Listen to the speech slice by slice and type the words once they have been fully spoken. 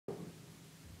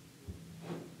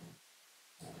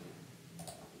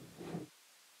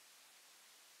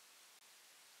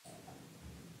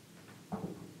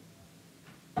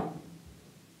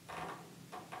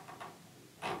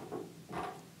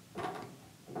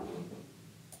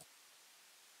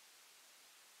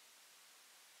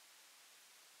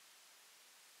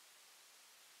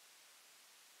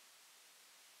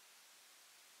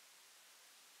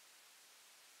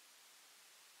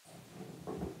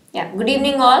Yeah, good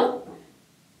evening all.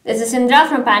 This is Indra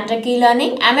from Pantech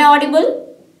eLearning. Am I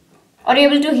audible? Are you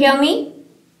able to hear me?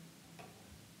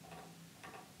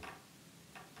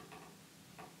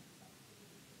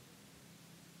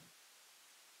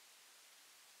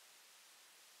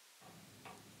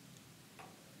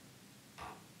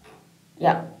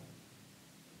 Yeah.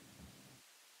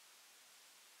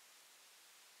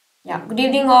 Yeah, good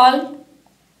evening all.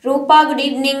 Rupa, good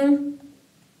evening.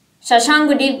 Shashank,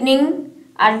 good evening.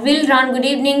 Arvil Ran, good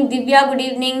evening. Divya, good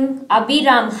evening.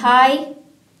 Abhiram, hi.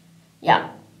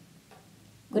 Yeah.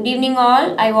 Good evening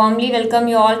all. I warmly welcome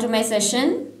you all to my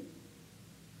session.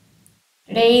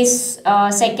 Today is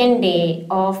second day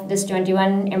of this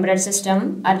 21 embedded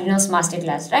system Arduino's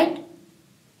masterclass, right?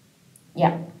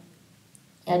 Yeah.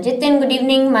 Yeah, Jitin, good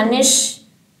evening. Manish,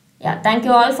 yeah, thank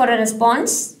you all for a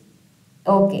response.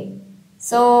 Okay.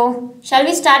 So, shall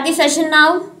we start the session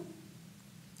now?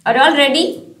 Are you all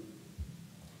ready?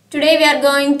 Today we are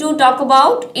going to talk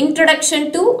about introduction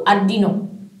to Arduino.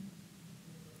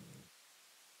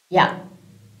 Yeah.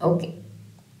 Okay.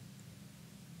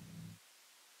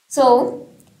 So,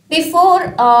 before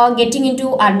getting into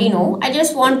Arduino, I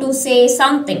just want to say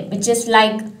something which is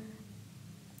like,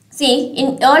 see,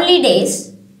 in early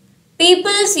days,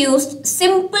 people used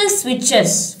simple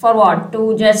switches for what?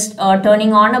 To just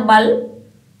turning on a bulb.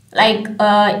 Like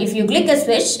if you click a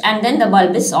switch and then the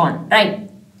bulb is on, right?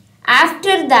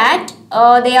 After that,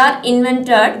 they are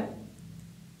invented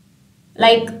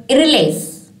like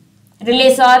relays.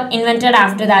 Relays are invented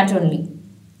after that only.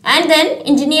 And then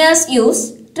engineers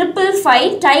use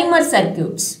 555 timer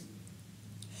circuits.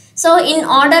 So in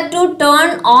order to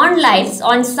turn on lights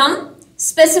on some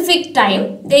specific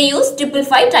time, they use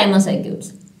 555 timer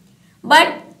circuits.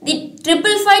 But the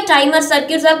 555 timer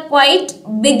circuits are quite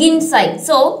big in size.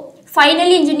 So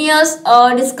finally engineers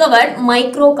discovered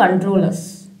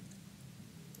microcontrollers,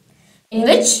 in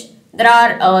which there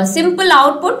are simple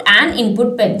output and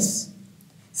input pins.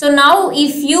 So now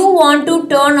if you want to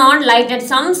turn on light at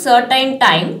some certain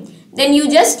time, then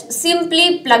you just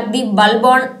simply plug the bulb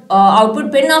on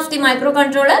output pin of the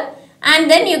microcontroller, and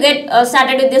then you get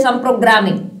started with some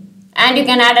programming, and you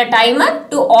can add a timer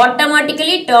to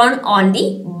automatically turn on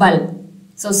the bulb.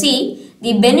 So see,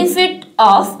 the benefit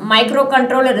of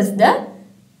microcontroller is the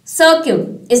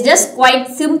circuit is just quite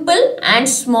simple and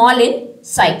small in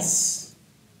size.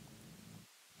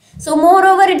 So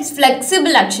moreover, it's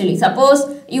flexible actually.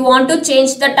 Suppose you want to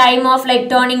change the time of like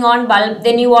turning on bulb,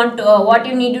 then you want to, what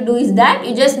you need to do is that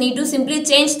you just need to simply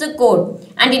change the code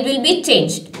and it will be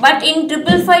changed. But in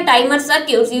 555 timer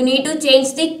circuits, you need to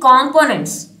change the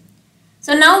components.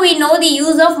 So now we know the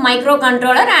use of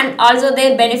microcontroller and also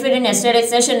their benefit in yesterday's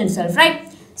session itself,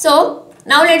 right? So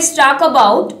now let's talk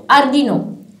about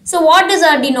Arduino. So what is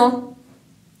Arduino?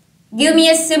 Give me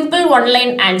a simple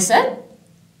one-line answer.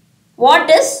 What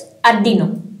is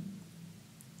Arduino?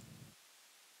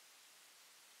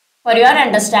 For your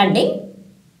understanding,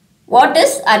 what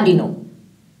is Arduino?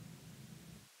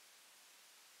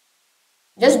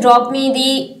 Just drop me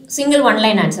the single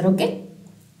one-line answer, okay?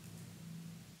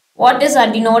 What is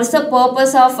Arduino? What is the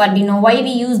purpose of Arduino? Why we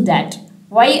use that?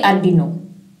 Why Arduino?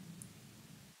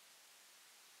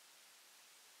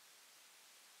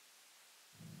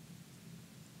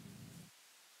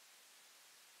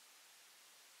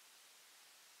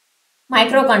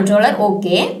 Microcontroller,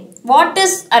 okay. What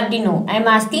is Arduino? I am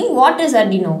asking what is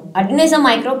Arduino? Arduino is a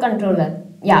microcontroller.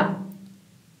 Yeah.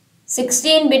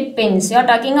 16-bit pins. You are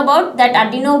talking about that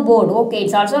Arduino board. Okay,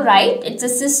 it's also right. It's a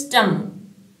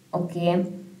system. Okay.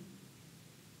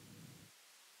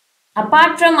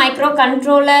 Apart from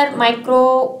microcontroller,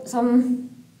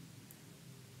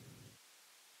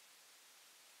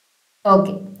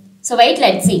 Okay. So wait,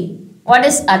 let's see. What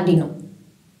is Arduino?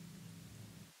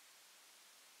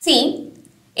 See,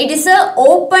 it is an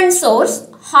open source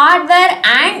hardware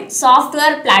and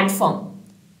software platform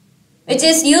which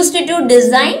is used to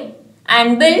design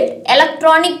and build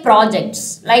electronic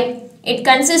projects. Like it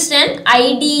consists in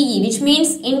IDE, which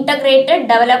means Integrated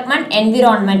Development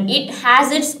Environment. It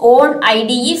has its own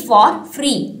IDE for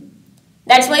free.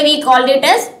 That's why we called it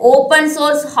as open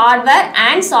source hardware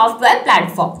and software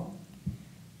platform.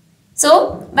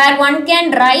 So where one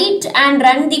can write and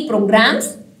run the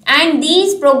programs, and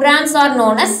these programs are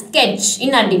known as sketch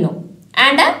in Arduino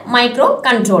and a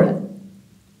microcontroller.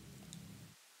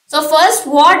 So first,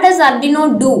 what does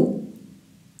Arduino do?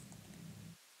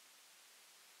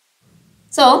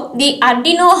 So the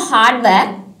Arduino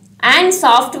hardware and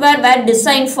software were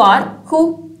designed for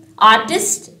who?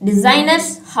 Artists,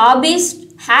 designers,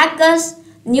 hobbyists, hackers,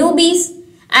 newbies,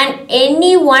 and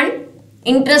anyone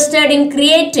interested in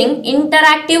creating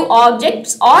interactive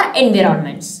objects or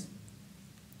environments.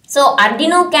 So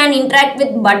Arduino can interact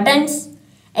with buttons,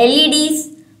 LEDs,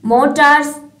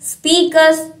 motors,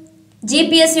 speakers,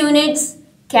 GPS units,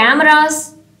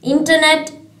 cameras,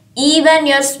 internet, even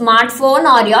your smartphone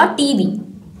or your TV.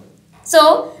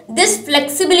 So this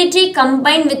flexibility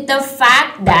combined with the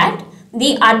fact that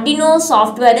the Arduino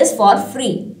software is for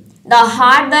free. The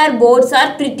hardware boards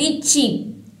are pretty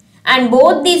cheap and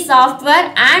both the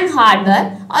software and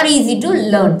hardware are easy to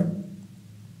learn.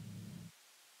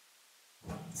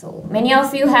 So many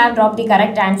of you have dropped the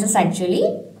correct answers actually.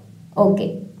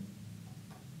 Okay.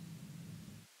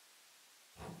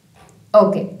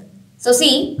 So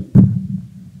see.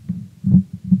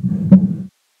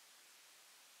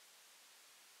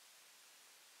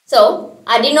 So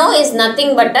Arduino is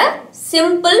nothing but a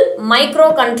simple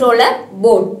microcontroller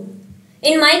board.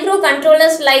 In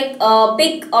microcontrollers like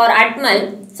PIC or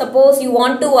Atmel, suppose you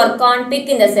want to work on PIC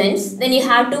in the sense, then you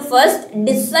have to first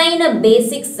design a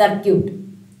basic circuit.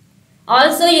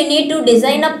 Also you need to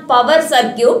design a power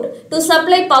circuit to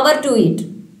supply power to it.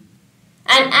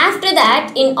 And after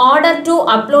that, in order to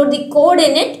upload the code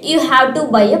in it, you have to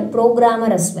buy a programmer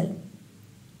as well.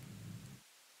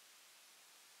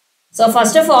 So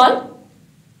first of all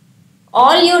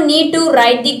you need to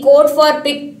write the code for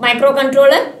PIC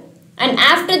microcontroller, and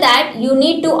after that you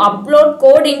need to upload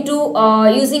code into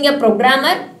using a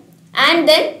programmer, and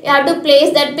then you have to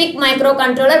place that PIC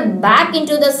microcontroller back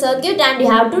into the circuit and you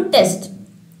have to test,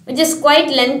 which is quite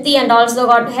lengthy and also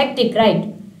got hectic,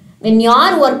 right? When you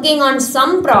are working on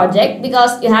some project,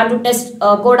 because you have to test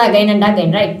code again and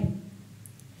again, right?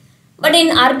 But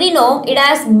in Arduino, it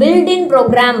has built-in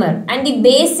programmer and the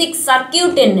basic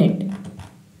circuit in it.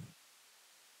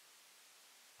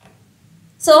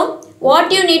 So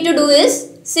what you need to do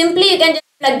is simply you can just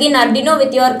plug in Arduino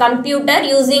with your computer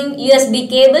using USB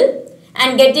cable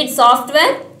and get its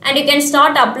software, and you can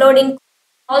start uploading,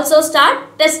 also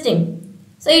start testing.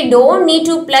 So you don't need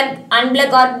to plug,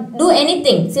 unplug or do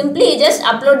anything. Simply you just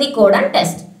upload the code and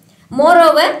test.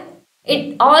 Moreover,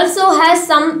 it also has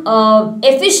some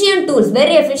efficient tools,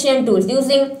 very efficient tools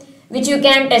using which you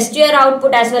can test your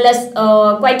output as well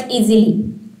as quite easily.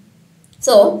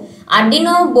 So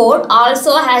Arduino board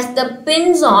also has the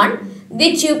pins on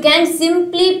which you can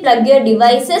simply plug your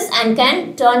devices and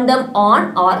can turn them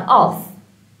on or off.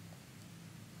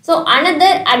 So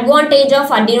another advantage of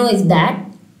Arduino is that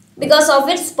because of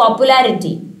its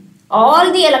popularity,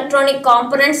 all the electronic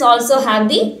components also have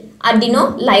the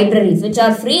Arduino libraries which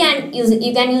are free and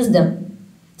you can use them.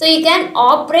 So you can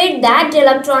operate that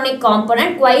electronic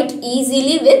component quite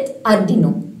easily with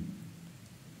Arduino.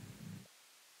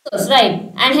 So,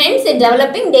 right, and hence it's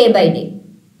developing day by day.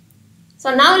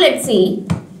 So now let's see,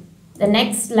 the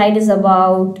next slide is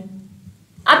about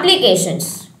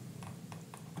applications.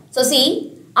 So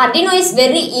see, Arduino is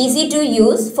very easy to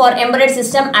use for embedded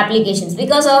system applications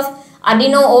because of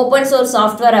Arduino open source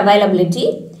software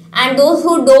availability, and those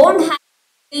who don't have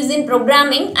skills in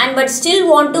programming and but still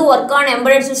want to work on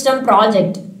embedded system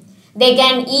project, they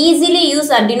can easily use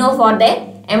Arduino for their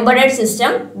embedded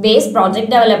system based project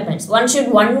developments. One should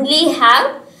only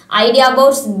have idea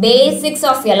about basics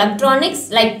of electronics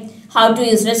like how to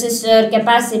use resistor,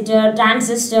 capacitor,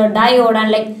 transistor, diode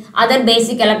and like other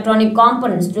basic electronic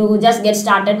components to just get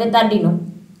started with Arduino.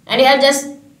 And you have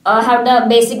just have the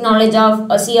basic knowledge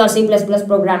of C or C++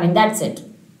 programming. That's it.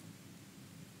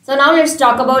 So now let's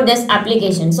talk about this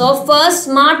application. So first,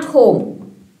 smart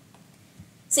home.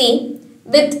 See,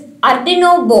 with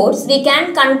Arduino boards, we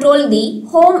can control the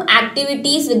home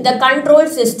activities with the control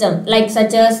system like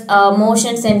such as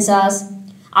motion sensors,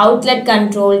 outlet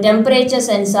control, temperature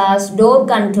sensors, door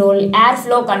control,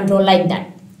 airflow control like that.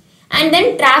 And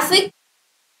then traffic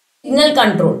signal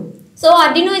control. So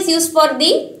Arduino is used for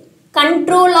the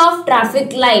control of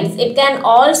traffic lights. It can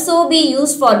also be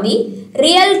used for the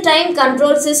real-time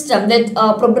control system with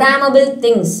programmable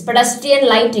things, pedestrian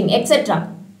lighting,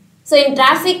 etc. So in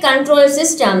traffic control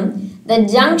system, the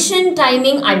junction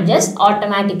timing adjusts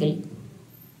automatically.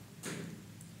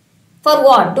 For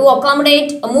what? To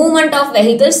accommodate a movement of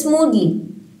vehicles smoothly.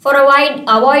 For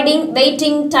avoiding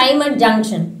waiting time at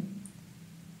junction.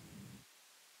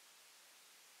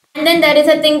 And then there is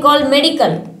a thing called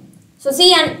medical. So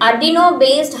see, an Arduino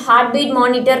based heartbeat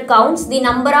monitor counts the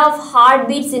number of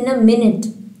heartbeats in a minute.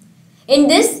 In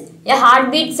this, a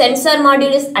heartbeat sensor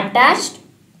module is attached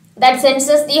that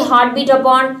senses the heartbeat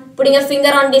upon putting a finger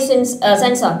on the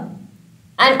sensor.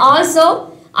 And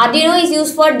also, Arduino is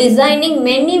used for designing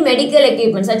many medical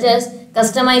equipment such as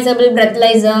customizable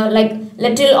breathalyzer like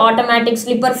little automatic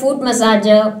slipper foot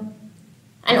massager,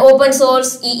 and open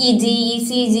source EEG,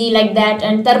 ECG like that,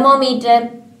 and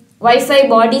thermometer, Wi-Fi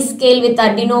body scale with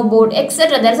Arduino board,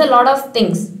 etc. There's a lot of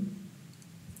things.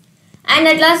 And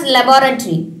at last,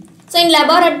 laboratory. So in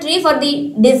laboratory, for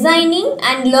the designing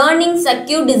and learning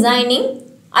circuit designing,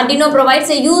 Arduino provides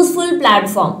a useful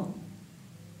platform.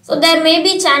 So there may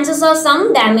be chances of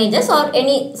some damages or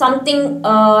something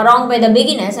wrong by the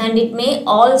beginners, and it may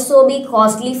also be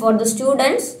costly for the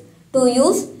students to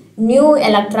use new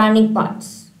electronic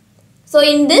parts. So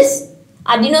in this,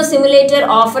 Arduino simulator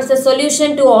offers a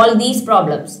solution to all these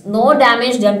problems. No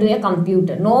damage done to a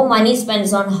computer, no money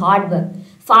spent on hardware,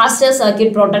 faster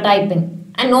circuit prototyping,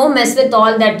 and no mess with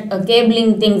all that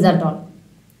cabling things at all.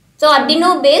 So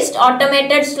Arduino based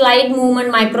automated slide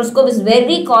movement microscope is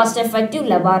very cost effective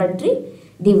laboratory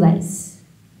device.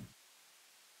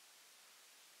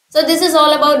 So this is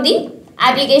all about the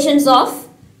applications of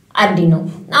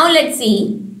Arduino. Now let's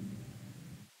see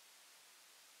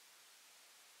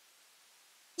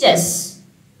features.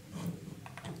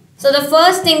 So the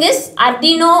first thing is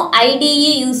Arduino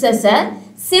IDE uses a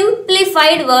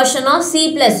simplified version of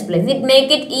C++. It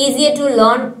makes it easier to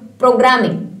learn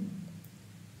programming.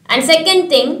 And second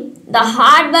thing, the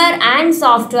hardware and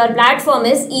software platform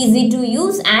is easy to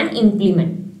use and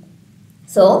implement.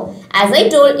 So as I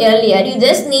told earlier, you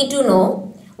just need to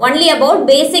know only about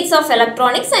basics of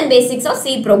electronics and basics of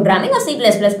C programming or C++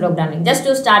 programming, just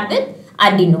to start with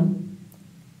Arduino.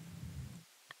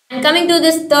 And coming to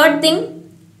this third thing,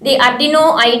 the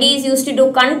Arduino IDE is used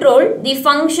to control the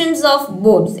functions of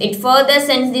boards. It further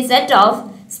sends the set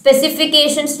of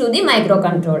specifications to the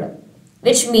microcontroller,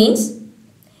 which means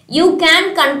you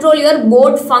can control your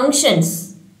board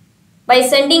functions by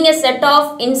sending a set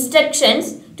of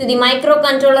instructions to the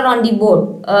microcontroller on the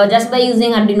board just by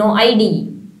using Arduino IDE.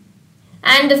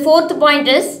 And the fourth point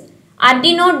is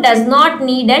Arduino does not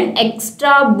need an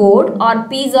extra board or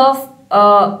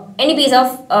any piece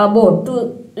of board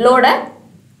to load a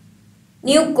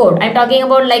new code. I am talking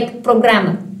about like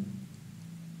programmer.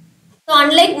 So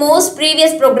unlike most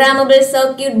previous programmable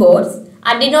circuit boards,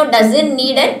 Arduino doesn't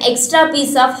need an extra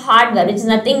piece of hardware, which is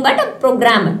nothing but a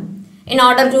programmer, in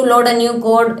order to load a new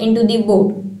code into the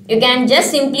board. You can just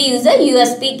simply use a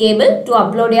USB cable to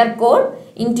upload your code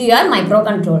into your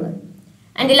microcontroller.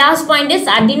 And the last point is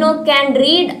Arduino can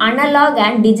read analog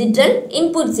and digital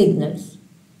input signals.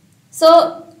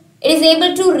 So it is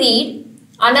able to read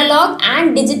analog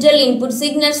and digital input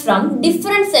signals from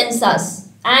different sensors,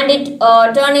 and it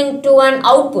turn into an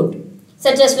output,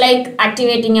 such as like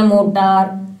activating a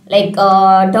motor, like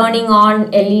turning on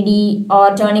LED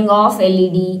or turning off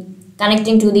LED,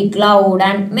 connecting to the cloud,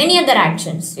 and many other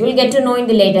actions. You will get to know in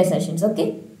the later sessions,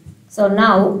 okay? So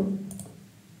now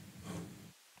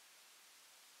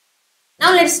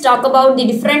let's talk about the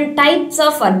different types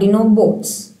of Arduino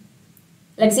boards.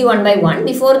 Let's see one by one.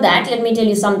 Before that, let me tell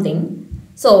you something.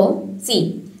 So,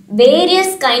 see,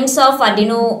 various kinds of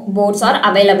Arduino boards are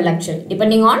available actually,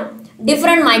 depending on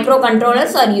different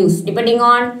microcontrollers are used, depending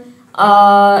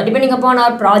upon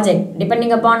our project,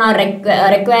 depending upon our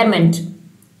requirement,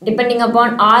 depending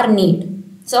upon our need.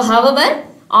 So, however,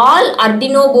 all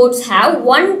Arduino boards have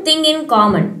one thing in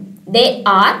common. They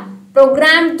are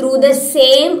programmed through the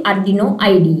same Arduino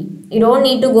IDE. You don't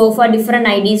need to go for different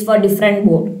IDEs for different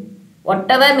board.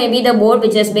 Whatever may be the board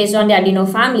which is based on the Arduino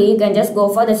family, you can just go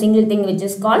for the single thing which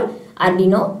is called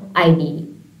Arduino IDE.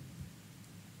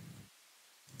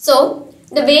 So,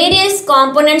 the various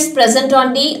components present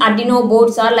on the Arduino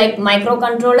boards are like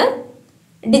microcontroller,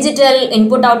 digital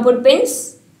input-output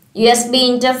pins,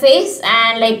 USB interface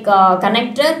and like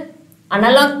connector,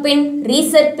 analog pin,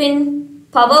 reset pin,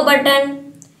 power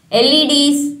button,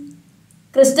 LEDs,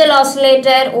 crystal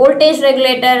oscillator, voltage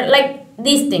regulator, like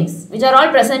these things which are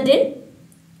all present in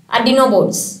Arduino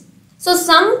boards. So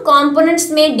some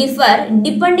components may differ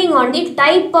depending on the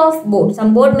type of board.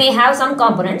 Some board may have some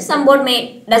components, some board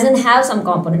doesn't have some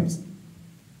components.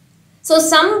 So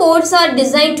some boards are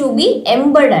designed to be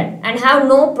embedded and have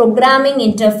no programming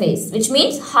interface, which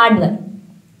means hardware,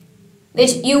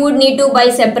 which you would need to buy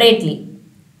separately.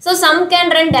 So some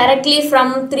can run directly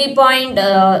from 3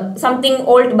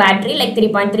 volt battery, like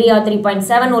 3.3 or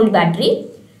 3.7 volt battery,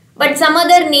 but some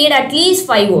other need at least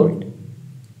 5 volt.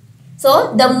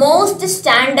 So the most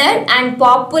standard and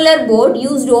popular board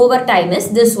used over time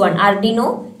is this one,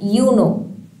 Arduino Uno.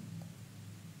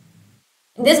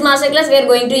 In this masterclass we are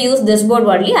going to use this board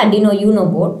only, Arduino Uno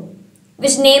board,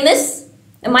 which name is,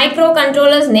 the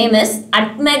microcontroller's name is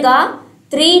Atmega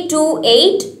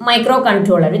 328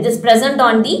 microcontroller, which is present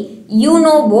on the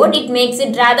Uno board. It makes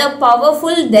it rather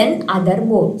powerful than other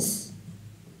boards.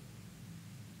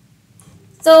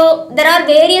 So there are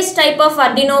various type of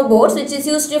Arduino boards which is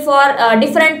used for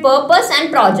different purpose and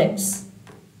projects.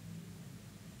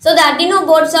 So the Arduino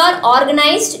boards are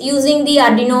organized using the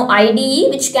Arduino IDE,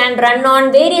 which can run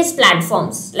on various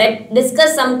platforms. Let's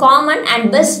discuss some common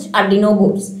and best Arduino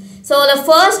boards. So the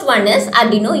first one is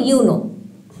Arduino Uno.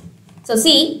 So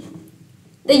see,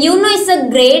 the Uno is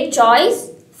a great choice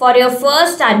for your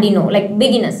first Arduino, like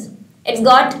beginners. It's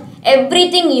got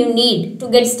everything you need to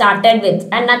get started with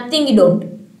and nothing you don't.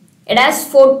 It has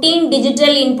 14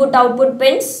 digital input output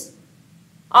pins,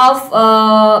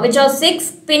 of which are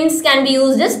 6 pins can be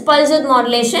used as pulse width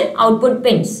modulation output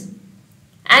pins,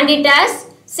 and it has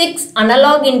 6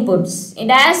 analog inputs.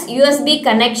 It has USB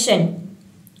connection,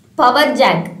 power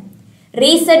jack,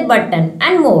 reset button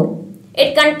and more.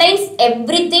 It contains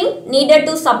everything needed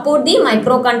to support the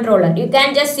microcontroller. You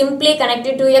can just simply connect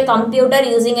it to your computer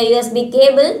using a USB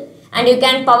cable, and you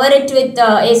can power it with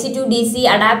AC to DC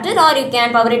adapter, or you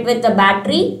can power it with a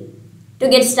battery to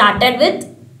get started with.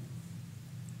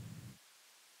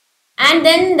 And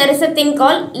then there is a thing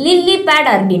called LilyPad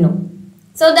Arduino.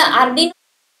 So the Arduino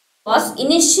was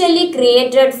initially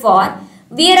created for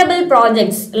wearable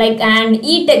projects and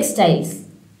e-textiles.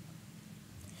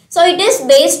 So it is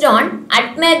based on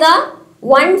Atmega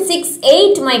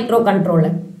 168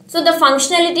 microcontroller. So the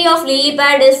functionality of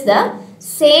LilyPad is the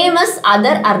same as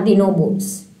other Arduino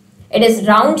boards. It is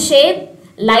round shape,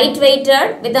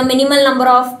 light-weighted with a minimal number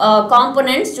of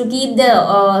components to keep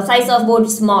the size of board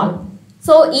small.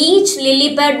 So each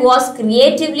LilyPad was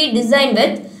creatively designed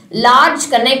with large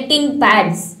connecting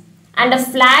pads and a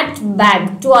flat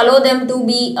bag to allow them to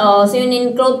be sewn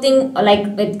in clothing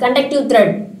with conductive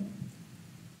thread.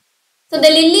 So the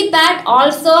LilyPad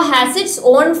also has its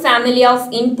own family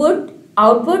of input,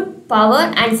 output,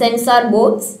 power and sensor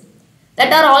boards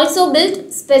that are also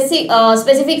built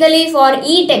specifically for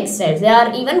e-textiles. They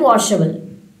are even washable.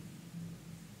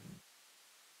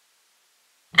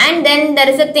 And then there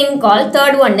is a thing called,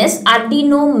 third one is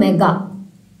Arduino Mega.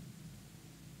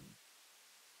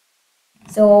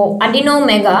 So Arduino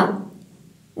Mega,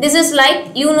 this is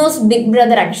like Uno's big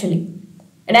brother actually.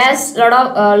 It has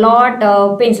lot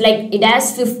of pins, like it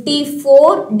has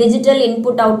 54 digital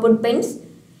input output pins,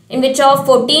 in which of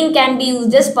 14 can be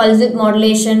used as pulse width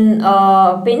modulation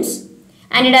pins,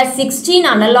 and it has 16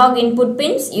 analog input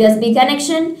pins, USB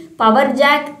connection, power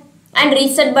jack and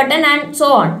reset button and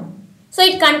so on. So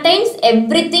it contains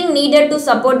everything needed to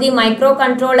support the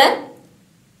microcontroller,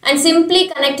 and simply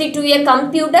connect it to a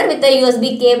computer with a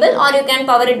USB cable, or you can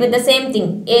power it with the same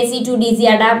thing, AC to DC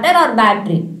adapter or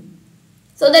battery.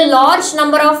 So the large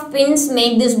number of pins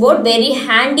make this board very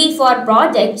handy for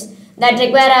projects that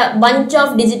require a bunch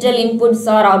of digital inputs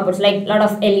or outputs, like lot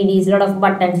of LEDs, lot of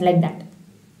buttons like that.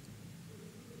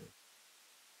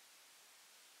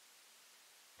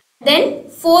 Then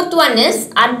fourth one is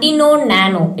Arduino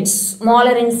Nano. It's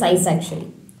smaller in size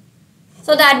actually.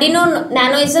 So the Arduino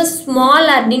Nano is a small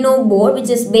Arduino board which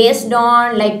is based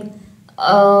on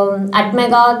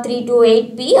Atmega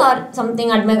 328P or something,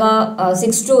 Atmega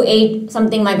 628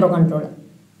 something microcontroller.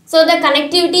 So the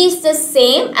connectivity is the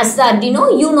same as the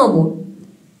Arduino Uno board.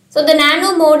 So the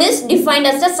Nano mode is defined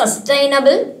as a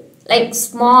sustainable,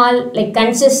 small,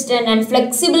 consistent and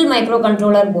flexible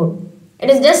microcontroller board. It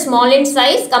is just small in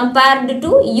size compared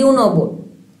to Uno board.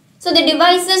 So the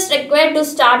devices required to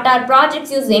start our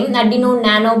projects using Arduino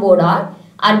Nano board are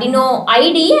Arduino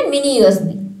IDE and mini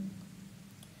USB.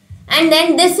 And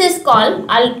then this is called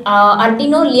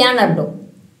Arduino Leonardo.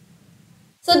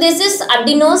 So this is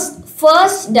Arduino's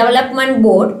first development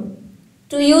board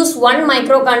to use one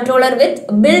microcontroller with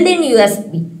built-in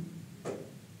USB.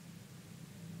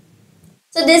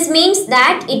 So this means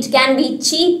that it can be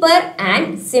cheaper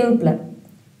and simpler.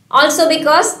 Also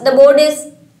because the board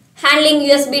is handling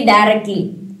USB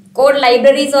directly. Code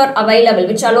libraries are available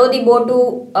which allow the board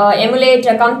to emulate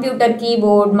a computer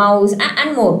keyboard, mouse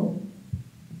and more.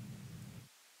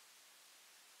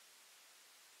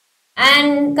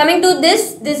 And coming to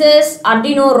this is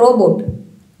Arduino Robot.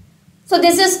 So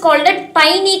this is called a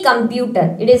tiny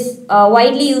computer. It is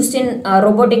widely used in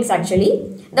robotics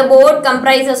actually. The board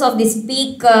comprises of the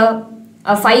speaker,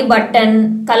 a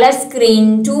 5-button, color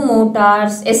screen, 2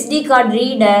 motors, SD card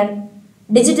reader,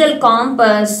 digital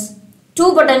compass, 2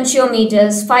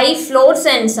 potentiometers, 5 floor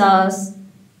sensors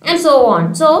and so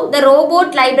on. So the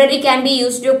robot library can be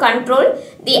used to control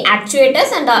the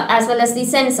actuators and as well as the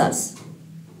sensors.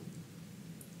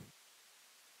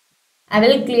 I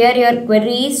will clear your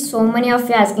queries. So many of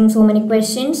you asking so many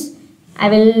questions. I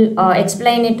will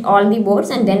explain it all the boards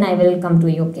and then I will come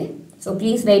to you, okay? So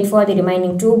please wait for the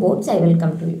remaining 2 boards. I will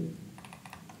come to you.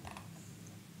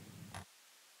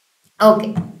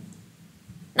 Okay.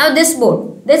 Now this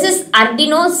board. This is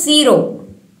Arduino Zero.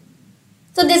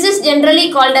 So this is generally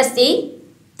called as the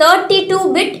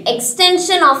 32-bit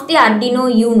extension of the Arduino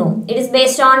Uno. It is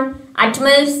based on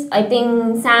Atmel's, I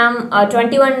think,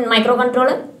 SAM21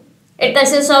 microcontroller. It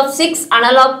consists of 6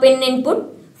 analog pin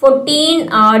input,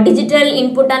 14 digital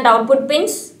input and output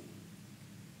pins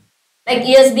like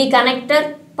USB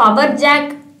connector, power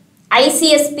jack,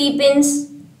 ICSP pins,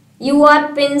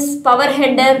 UART pins, power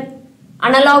header,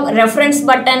 analog reference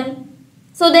button.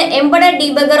 So the embedded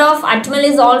debugger of Atmel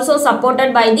is also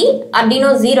supported by the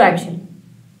Arduino Zero actually.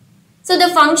 So the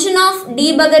function of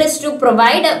debugger is to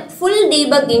provide a full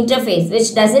debug interface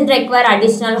which doesn't require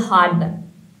additional hardware.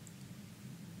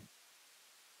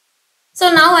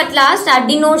 So now at last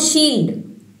Arduino Shield.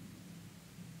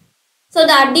 So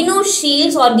the Arduino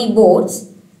shields or the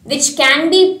boards which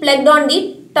can be plugged on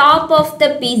the top of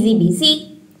the PCB.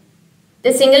 See,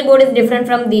 the single board is different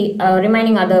from the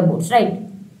remaining other boards, right?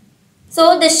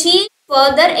 So the shield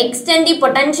further extend the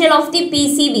potential of the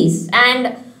PCBs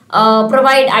and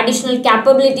provide additional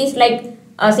capabilities like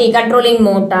say controlling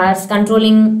motors,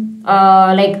 controlling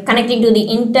like connecting to the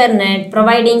internet,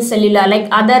 providing cellular like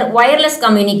other wireless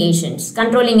communications,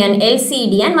 controlling an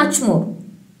LCD and much more.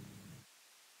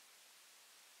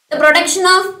 The production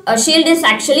of a shield is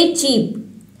actually cheap.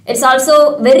 It's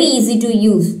also very easy to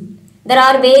use. There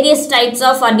are various types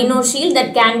of Arduino shield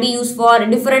that can be used for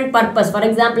different purpose. For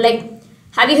example, like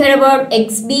have you heard about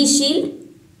XB shield?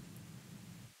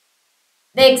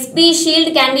 The XB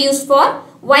shield can be used for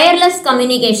wireless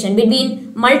communication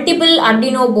between multiple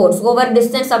Arduino boards over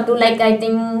distance up to like I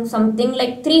think something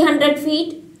like 300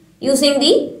 feet using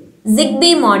the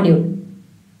Zigbee module.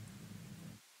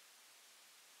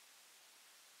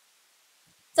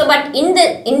 So but in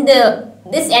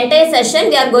this entire session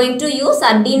we are going to use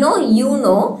Arduino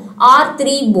Uno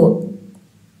R3 board.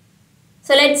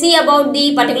 So let's see about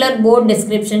the particular board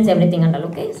descriptions, everything and all.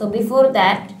 Okay. So before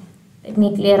that, let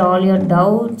me clear all your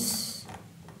doubts.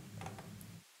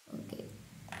 Okay.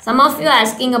 Some of you are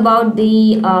asking about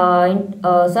the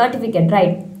certificate,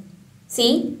 right?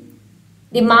 See,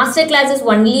 the master class is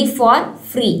only for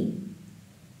free.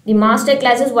 The master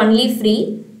class is only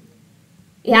free.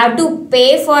 You have to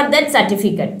pay for that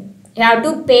certificate. You have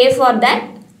to pay for that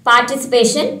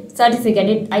participation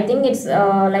certificate. I think it's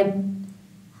like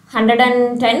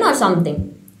 110 or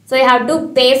something. So you have to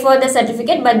pay for the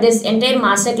certificate, but this entire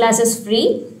master class is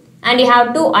free and you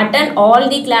have to attend all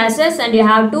the classes and you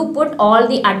have to put all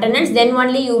the attendance, then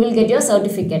only you will get your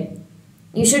certificate.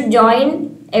 You should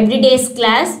join everyday's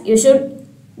class. You should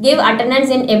give attendance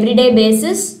in everyday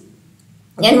basis,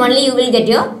 then only you will get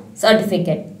your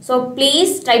certificate. So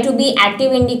please try to be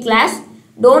active in the class.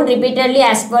 Don't repeatedly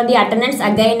ask for the attendance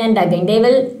again and again. They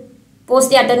will post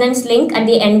the attendance link at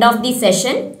the end of the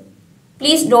session.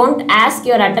 Please don't ask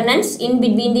your attendance in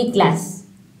between the class.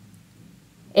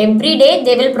 Every day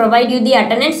they will provide you the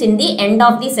attendance in the end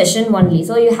of the session only.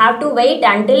 So you have to wait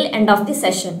until end of the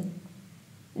session.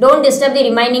 Don't disturb the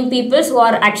remaining people who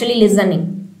are actually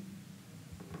listening.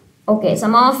 Okay,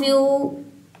 some of you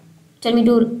tell me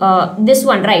to this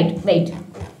one, right? Wait.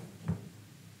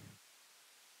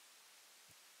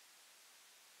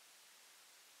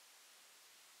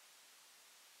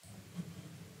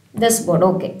 This board,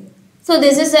 okay. So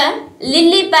this is a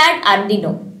LilyPad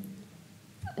Arduino.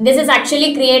 This is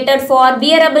actually created for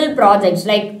wearable projects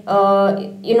like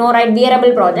right,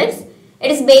 wearable projects. It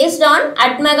is based on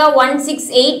Atmega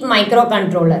 168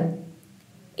 microcontroller.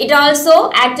 It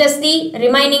also acts as the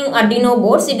remaining Arduino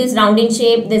boards. It is round in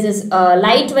shape. This is a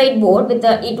lightweight board with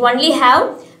it only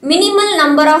have minimal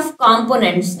number of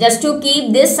components just to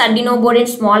keep this Arduino board in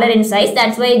smaller in size.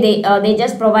 That's why they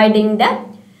just providing the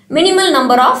minimal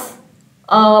number of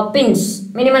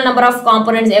pins, minimal number of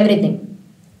components, everything.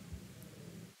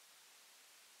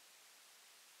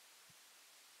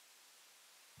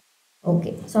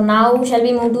 Okay, so now shall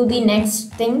we move to the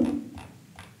next thing,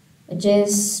 which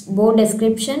is board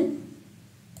description.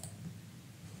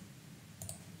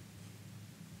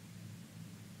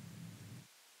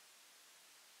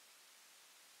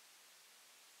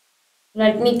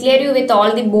 Let me clear you with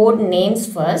all the board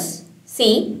names first.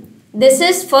 See, this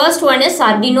is first one is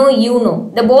Arduino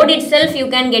Uno. The board itself you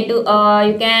can get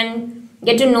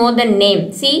to know the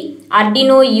name. See,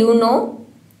 Arduino Uno.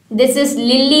 This is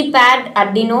LilyPad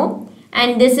Arduino,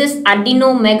 and this is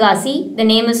Arduino Mega. See, the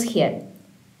name is here.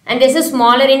 And this is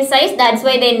smaller in size. That's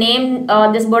why they named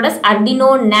this board as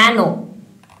Arduino Nano.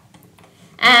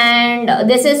 And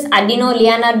this is Arduino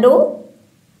Leonardo.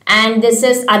 And this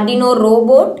is Arduino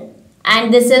Robot.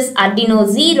 And this is Arduino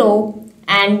Zero.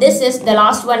 And this is the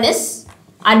last one is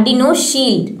Arduino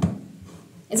Shield.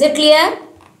 Is it clear?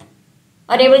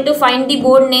 Are you able to find the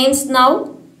board names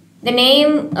now? the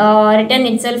name written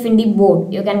itself in the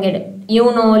board. You can get it.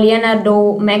 Uno,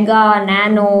 Leonardo, Mega,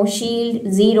 Nano,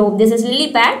 Shield, Zero. This is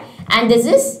Lilypad and this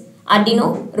is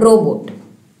Arduino robot.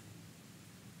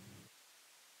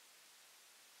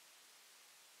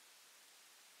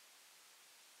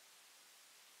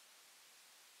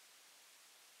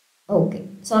 Okay,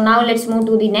 so now let's move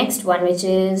to the next one, which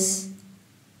is,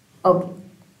 okay.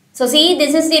 So see,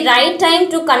 this is the right time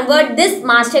to convert this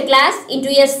masterclass into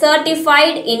a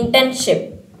certified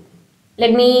internship.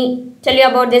 Let me tell you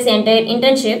about this entire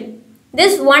internship.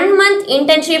 This 1 month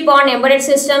internship on embedded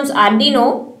systems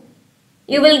Arduino,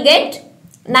 you will get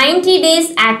 90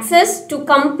 days access to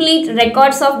complete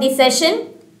records of the session.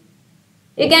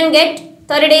 You can get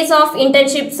 30 days of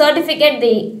internship certificate.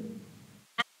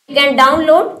 You can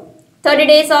download 30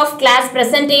 days of class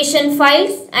presentation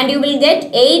files and you will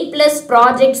get 8+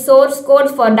 project source code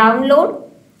for download,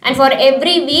 and for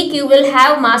every week you will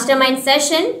have mastermind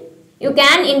session. You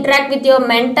can interact with your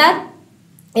mentor,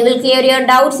 you will clear your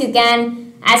doubts, you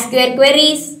can ask your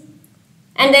queries,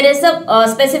 and there is a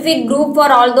specific group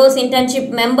for all those internship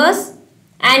members,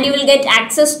 and you will get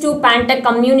access to Pantech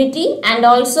community and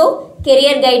also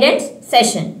career guidance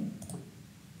session.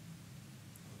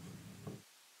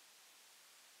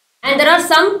 And there are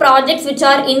some projects which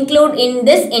are included in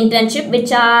this internship,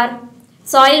 which are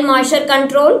soil moisture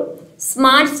control,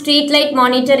 smart street light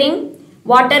monitoring,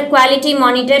 water quality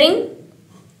monitoring,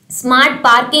 smart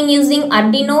parking using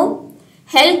Arduino,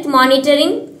 health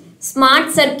monitoring,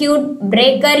 smart circuit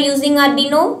breaker using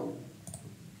Arduino,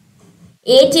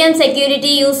 ATM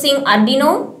security using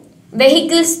Arduino,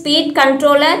 vehicle speed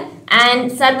controller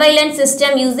and surveillance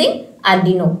system using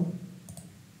Arduino.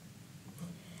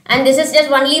 And this is just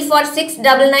only for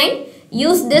 $699.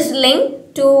 Use this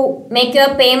link to make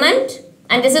your payment,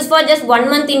 and this is for just 1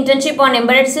 month internship on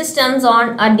embedded systems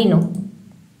on Arduino.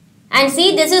 And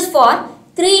see, this is for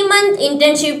 3-month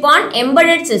internship on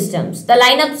embedded systems. The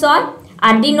lineups are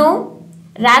Arduino,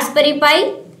 Raspberry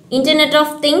Pi, Internet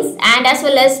of Things, and as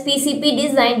well as PCB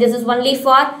design. This is only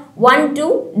for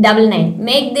 $1299.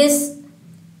 Make this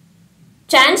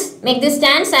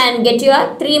chance and get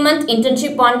your 3-month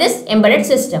internship on this embedded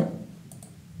system.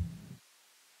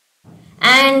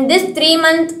 And this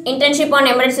 3-month internship on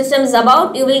embedded system is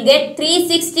about, you will get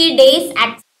 360 days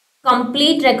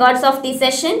complete records of the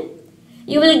session.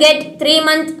 You will get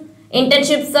 3-month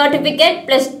internship certificate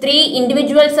plus 3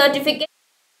 individual certificates.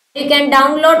 You can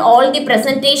download all the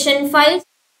presentation files.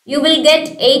 You will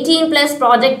get 18+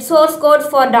 project source code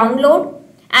for download.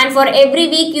 And for every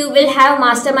week you will have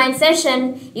mastermind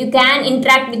session. You can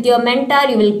interact with your mentor.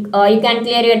 You can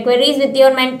clear your queries with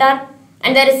your mentor.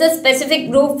 And there is a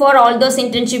specific group for all those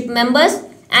internship members.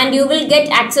 And you will get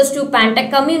access to Pantech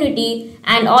community.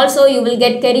 And also you will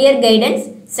get career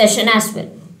guidance session as well.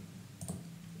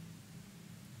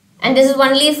 And this is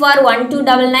only for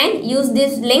 $1299. Use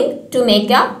this link to make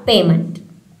your payment.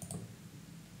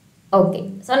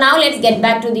 Okay, so now let's get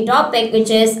back to the topic, which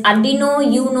is Arduino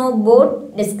Uno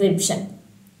board description.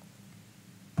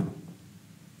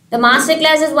 The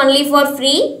masterclass is only for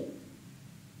free.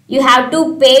 You have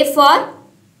to pay for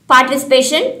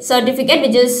participation certificate,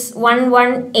 which is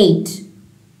 $118.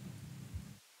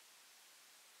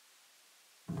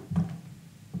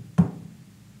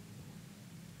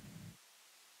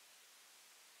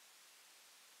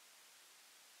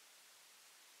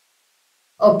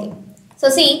 Okay, so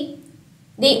see,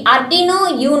 the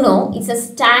Arduino Uno is a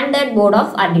standard board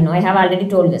of Arduino. I have already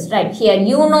told this, right? Here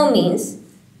Uno means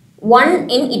one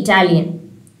in Italian.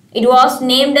 It was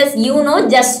named as Uno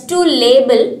just to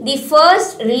label the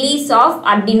first release of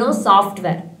Arduino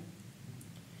software.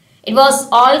 It was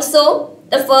also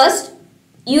the first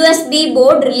USB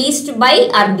board released by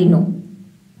Arduino.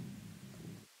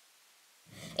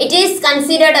 It is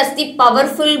considered as the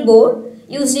powerful board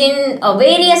used in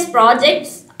various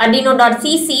projects.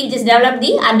 Arduino.cc, which is developed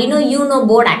the Arduino Uno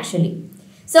board actually.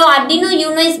 So Arduino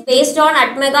Uno is based on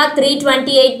Atmega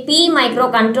 328P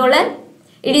microcontroller.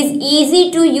 It is easy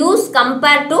to use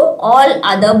compared to all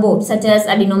other boards such as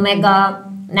Arduino Mega,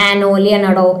 Nano,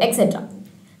 Leonardo, etc.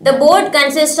 The board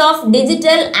consists of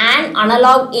digital and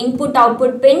analog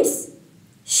input-output pins,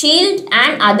 shield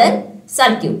and other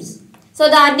circuits. So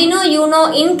the Arduino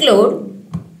Uno include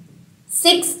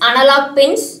 6 analog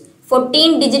pins,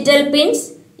 14 digital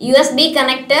pins, USB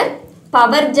connector,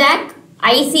 power jack,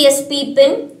 ICSP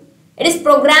pin. It is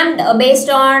programmed based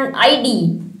on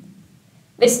IDE,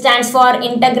 which stands for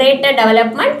Integrated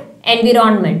Development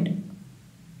Environment.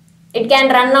 It can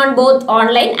run on both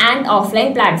online and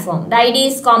offline platform. The IDE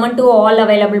is common to all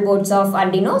available boards of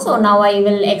Arduino. So now I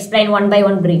will explain one by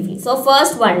one briefly. So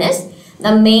first one is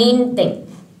the main thing.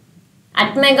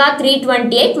 Atmega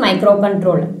 328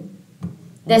 microcontroller.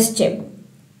 This chip.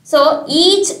 So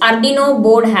each Arduino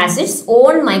board has its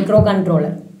own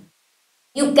microcontroller.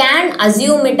 You can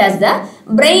assume it as the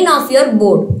brain of your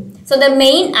board. So the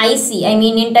main IC,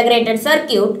 integrated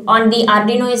circuit on the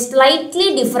Arduino is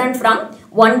slightly different from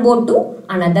one board to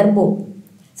another board.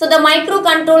 So the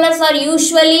microcontrollers are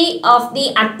usually of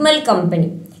the Atmel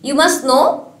company. You must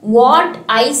know what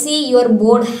IC your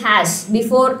board has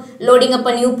before loading up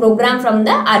a new program from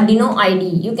the Arduino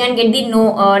IDE. You can get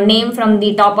the name from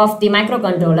the top of the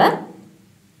microcontroller.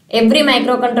 Every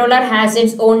microcontroller has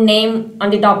its own name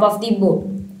on the top of the board.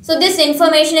 So this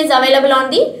information is available on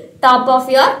the top of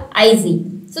your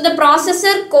IC. So the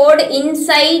processor code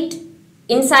inside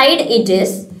it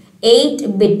is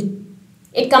 8-bit.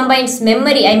 It combines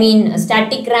memory,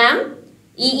 static RAM,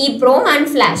 EEPROM and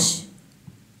flash.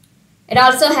 It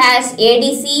also has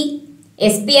ADC,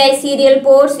 SPI serial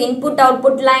ports,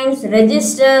 input-output lines,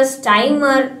 registers,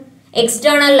 timer,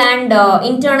 external and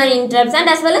internal interrupts, and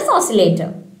as well as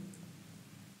oscillator.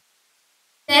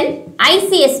 Then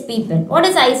ICSP pin. What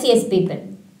is ICSP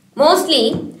pin?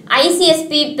 Mostly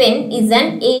ICSP pin is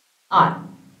an AR,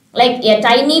 like a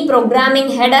tiny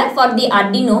programming header for the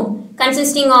Arduino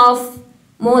consisting of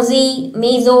MOSI,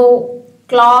 MISO,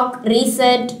 clock,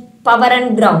 reset, power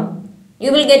and ground.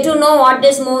 You will get to know what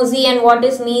is MOSI and what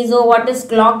is MISO, what is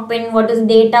clock pin, what is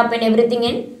data pin, everything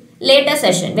in later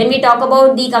session. When we talk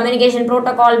about the communication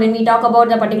protocol, when we talk about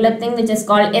the particular thing which is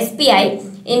called SPI,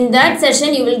 in that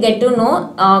session you will get to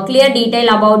know clear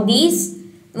detail about these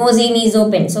MOSI, MISO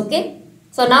pins. Okay.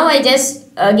 So now I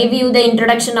just give you the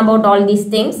introduction about all these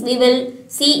things. We will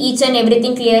see each and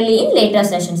everything clearly in later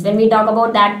sessions when we talk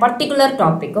about that particular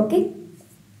topic. Okay.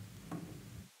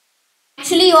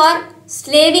 Actually, you are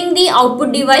slaving the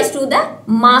output device to the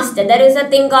master. There is a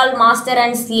thing called master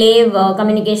and slave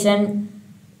communication,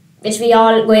 which we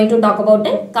are going to talk about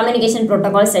in communication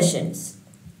protocol sessions.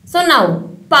 So now,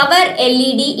 power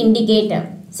LED indicator.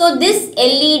 So this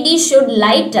LED should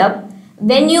light up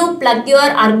when you plug your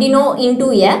Arduino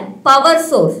into a power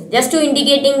source, just to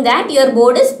indicating that your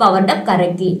board is powered up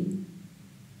correctly.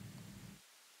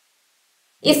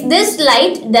 If this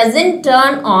light doesn't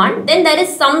turn on, then there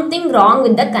is something wrong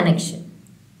with the connection.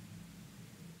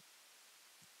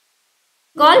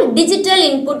 Called digital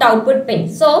input output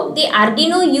pins. So the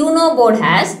Arduino Uno board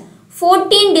has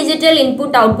 14 digital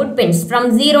input output pins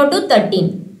from 0 to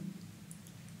 13,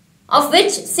 of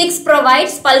which 6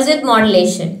 provides pulse width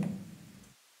modulation.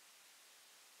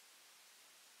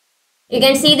 You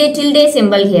can see the tilde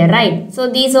symbol here, right? So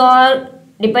these are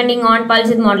depending on pulse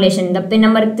width modulation. The pin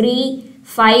number 3,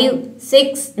 5,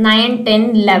 6, 9,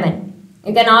 10, 11.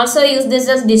 You can also use this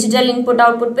as digital input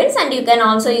output pins, and you can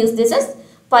also use this as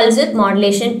pulse width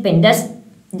modulation pin.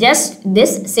 Just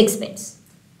this 6 pins.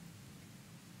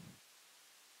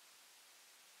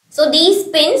 So these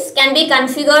pins can be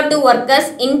configured to work as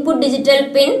input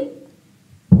digital pin,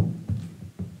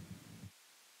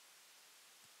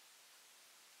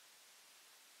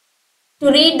 to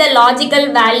read the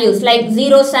logical values like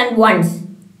zeros and ones,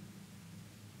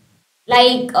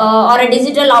 or a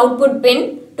digital output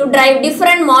pin to drive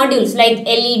different modules like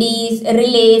LEDs,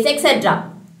 relays,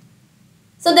 etc.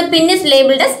 So the pin is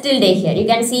labeled as tilde here. You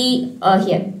can see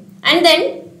here. And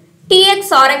then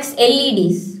TX RX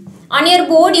LEDs. On your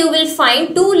board you will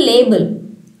find 2 labels.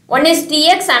 One is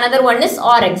TX, another one is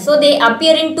RX. So they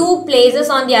appear in 2 places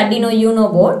on the Arduino Uno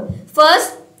board.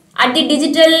 First, at the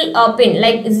digital pin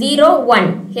like 0,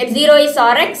 1. Here 0 is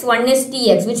RX, 1 is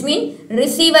TX, which means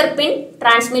receiver pin,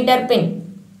 transmitter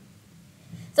pin.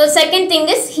 So second thing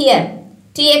is here,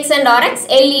 TX and RX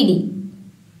LED.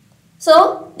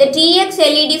 So the TX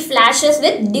LED flashes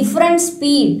with different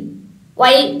speed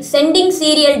while sending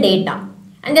serial data.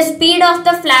 And the speed of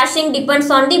the flashing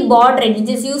depends on the baud rate which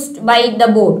is used by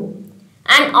the board.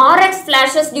 And RX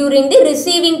flashes during the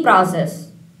receiving process.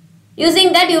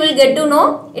 Using that you will get to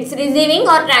know it's receiving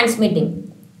or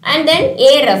transmitting. And then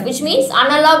ARF, which means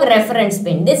analog reference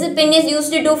pin. This pin is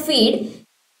used to feed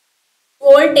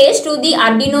voltage to the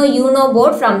Arduino Uno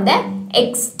board from the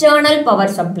external power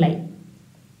supply.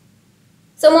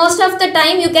 So most of the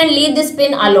time you can leave this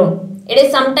pin alone. It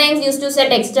is sometimes used to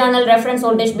set external reference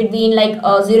voltage between like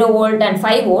 0 volt and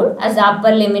 5 volt as the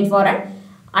upper limit for an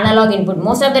analog input.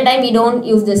 Most of the time we don't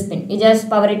use this pin. We just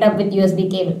power it up with USB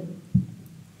cable.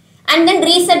 And then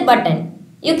reset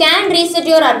button. You can reset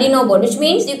your Arduino board, which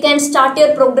means you can start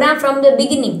your program from the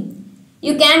beginning.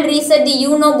 You can reset the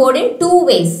Uno board in 2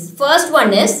 ways. First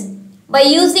one is by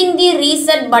using the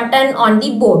reset button on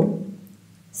the board.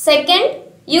 Second,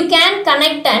 you can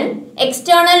connect an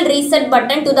external reset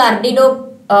button to the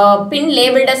Arduino pin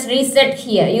labeled as reset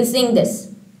here using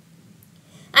this.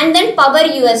 And then power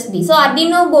USB. So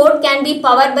Arduino board can be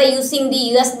powered by using the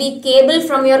USB cable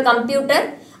from your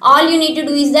computer. All you need to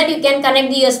do is that you can connect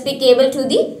the USB cable to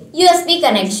the USB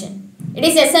connection. It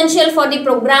is essential for the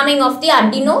programming of the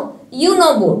Arduino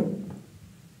Uno board.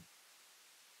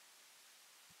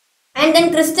 And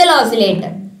then crystal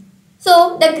oscillator.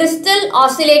 So the crystal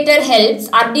oscillator helps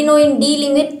Arduino in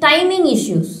dealing with timing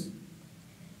issues.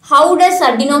 How does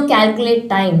Arduino calculate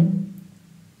time?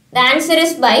 The answer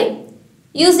is by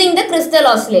using the crystal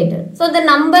oscillator. So the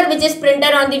number which is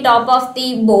printed on the top of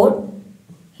the board,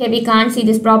 here we can't see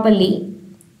this properly.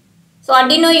 So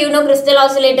Arduino Uno crystal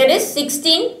oscillator is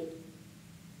 16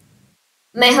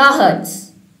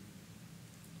 megahertz.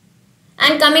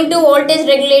 And coming to voltage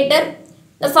regulator,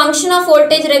 the function of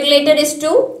voltage regulator is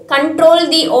to control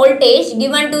the voltage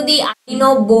given to the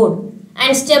Arduino board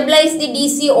and stabilize the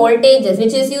DC voltages,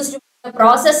 which is used to the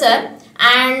processor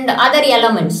and other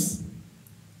elements.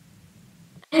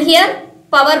 And here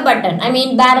power button,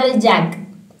 barrel jack.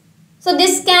 So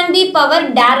this can be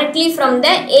powered directly from the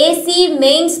AC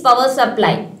mains power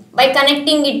supply by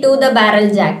connecting it to the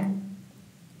barrel jack.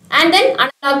 And then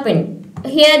analog pin.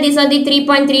 Here these are the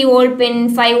 3.3 volt pin,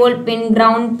 5 volt pin,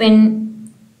 ground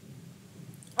pin.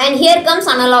 And here comes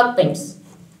analog pins.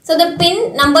 So the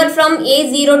pin number from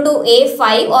A0 to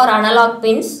A5 or analog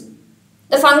pins.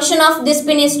 The function of this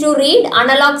pin is to read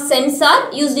analog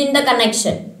sensor used in the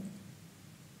connection.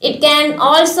 It can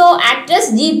also act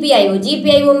as GPIO.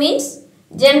 GPIO means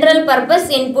general purpose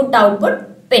input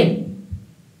output pin.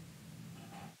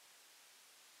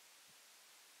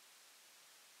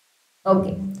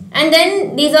 Okay. And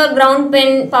then these are ground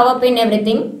pin, power pin,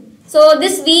 everything. So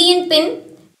this V in pin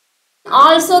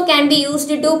also can be used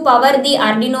to power the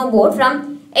Arduino board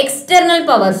from external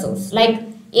power source like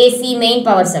AC main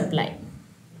power supply.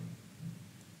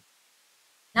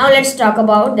 Now let's talk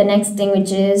about the next thing,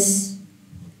 which is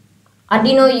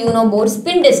Arduino Uno board's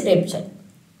pin description.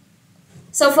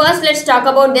 So first let's talk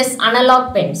about this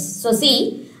analog pins. So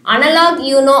see, analog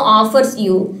Uno offers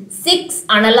you 6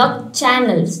 analog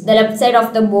channels. The left side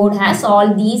of the board has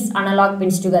all these analog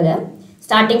pins together,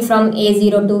 starting from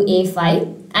A0 to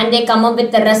A5, and they come up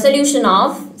with a resolution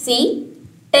of, see,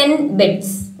 10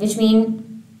 bits, which means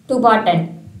 2 power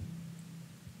 10.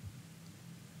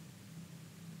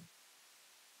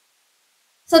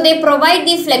 So they provide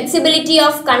the flexibility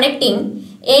of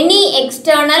connecting any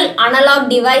external analog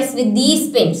device with these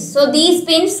pins. So these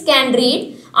pins can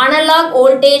read analog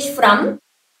voltage from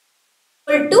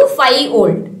to 5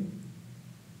 volt.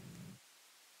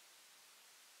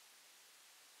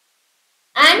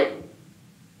 And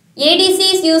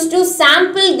ADC is used to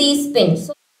sample these pins.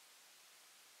 So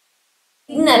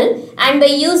signal, and by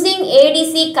using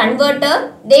ADC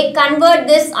converter, they convert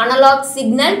this analog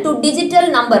signal to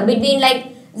digital number between like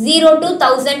 0 to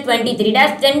 1023.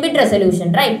 That's 10-bit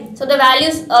resolution, right? So the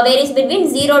values varies between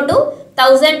 0 to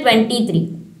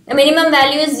 1023. The minimum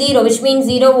value is 0, which means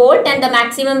 0 volt, and the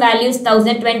maximum value is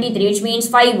 1023, which means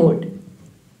 5 volt.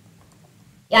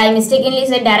 Yeah, I mistakenly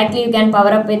said directly you can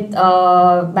power up with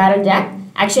barrel jack.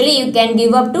 Actually, you can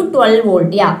give up to 12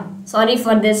 volt. Yeah, sorry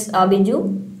for this,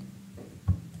 Biju.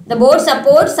 The board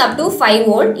supports up to 5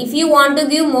 volt. If you want to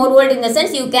give more volt, in the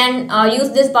sense you can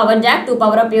use this power jack to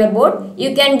power up your board.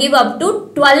 You can give up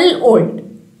to 12 volt.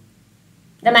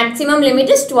 The maximum limit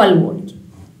is 12 volt.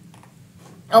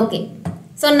 Okay.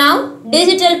 So now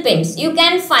digital pins. You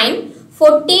can find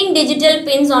 14 digital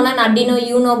pins on an Arduino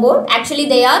Uno board. Actually,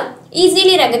 they are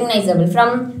easily recognizable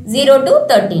from 0 to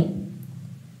 13.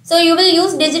 So you will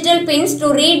use digital pins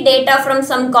to read data from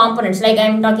some components, like I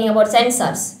am talking about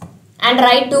sensors, and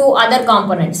write to other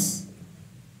components.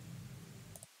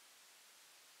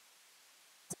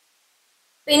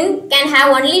 Pin can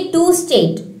have only 2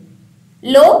 states,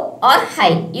 low or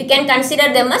high. You can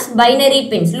consider them as binary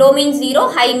pins. Low means 0,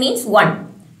 high means 1.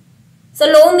 So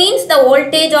low means the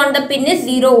voltage on the pin is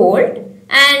 0 volt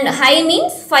and high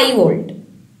means 5 volt.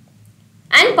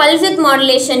 And pulse width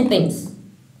modulation pins.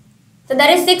 So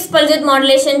there is 6 pulse width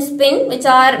modulation pin which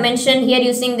are mentioned here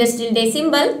using this tilde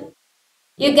symbol.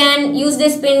 You can use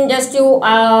this pin just to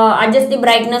adjust the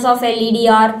brightness of LED,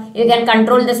 or you can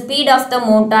control the speed of the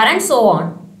motor and so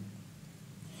on.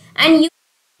 And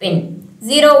pin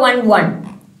 0, 1,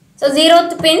 1. So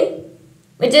 0th pin,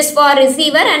 which is for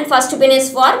receiver, and first pin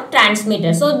is for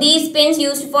transmitter. So these pins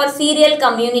used for serial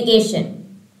communication.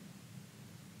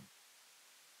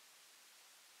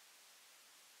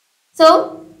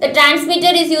 So the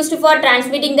transmitter is used for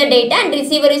transmitting the data and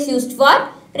receiver is used for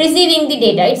receiving the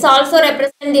data. It also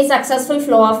represents the successful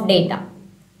flow of data.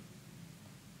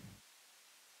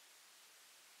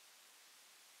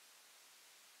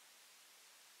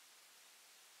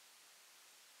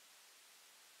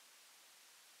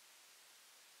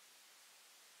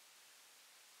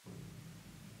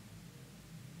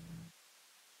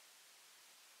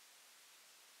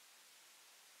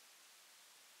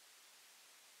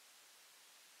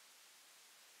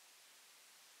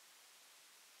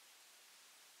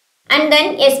 And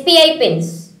then SPI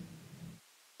pins.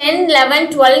 10,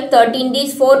 11, 12, 13,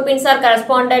 these 4 pins are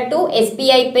corresponded to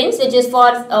SPI pins, which is for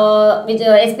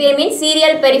SPI means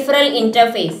serial peripheral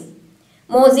interface.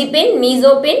 MOSI pin,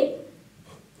 MISO pin,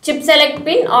 chip select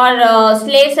pin or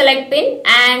slave select pin,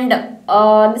 and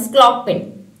this clock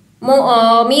pin.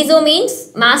 MISO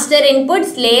means master input,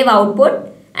 slave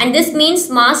output, and this means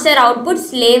master output,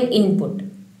 slave input.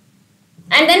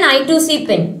 And then I2C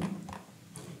pin.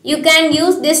 You can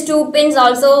use these 2 pins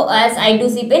also as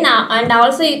I2C pin, and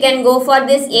also you can go for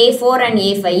this A4 and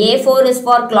A5. A4 is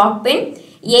for clock pin,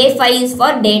 A5 is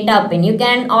for data pin. You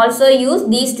can also use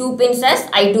these 2 pins as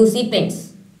I2C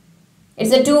pins.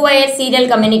 It's a 2-wire serial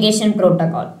communication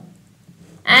protocol.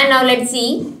 And now let's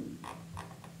see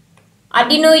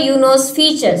Arduino Uno's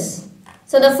features.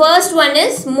 So the first one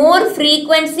is more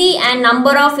frequency and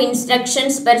number of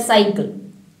instructions per cycle.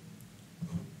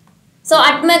 So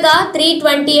Atmega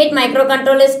 328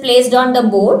 microcontroller is placed on the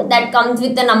board that comes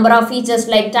with a number of features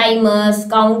like timers,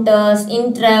 counters,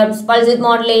 interrupts, pulse width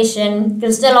modulation,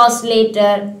 crystal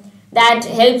oscillator that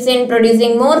helps in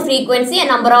producing more frequency and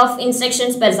number of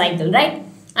instructions per cycle, right?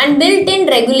 And built-in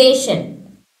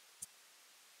regulation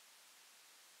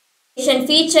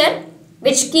feature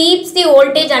which keeps the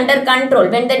voltage under control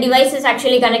when the device is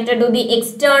actually connected to the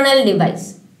external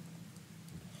device.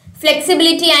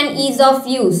 Flexibility and ease of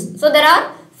use. So there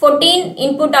are 14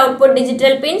 input-output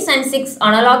digital pins and 6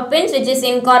 analog pins which is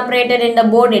incorporated in the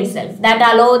board itself that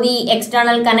allow the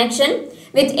external connection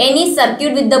with any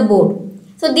circuit with the board.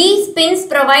 So these pins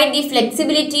provide the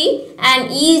flexibility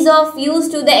and ease of use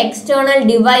to the external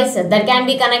devices that can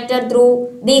be connected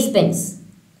through these pins.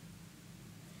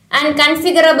 And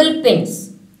configurable pins.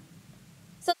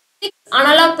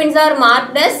 Analog pins are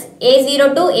marked as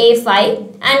A0 to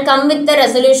A5 and come with the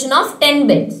resolution of 10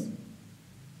 bits.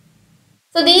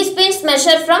 So these pins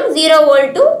measure from 0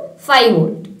 volt to 5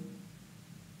 volt.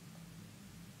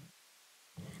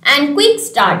 And quick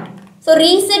start. So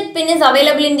reset pin is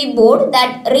available in the board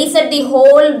that reset the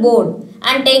whole board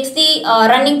and takes the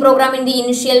running program in the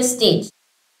initial stage.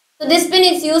 So this pin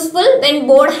is useful when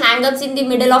board hang-ups in the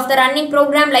middle of the running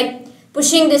program, like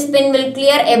pushing this pin will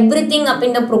clear everything up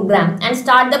in the program and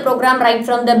start the program right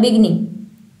from the beginning.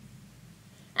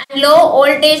 And low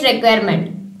voltage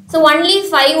requirement. So only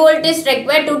 5 volt is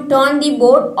required to turn the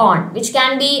board on, which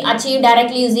can be achieved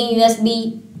directly using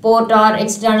USB port or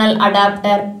external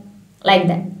adapter like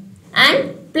that.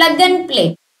 And plug and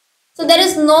play. So there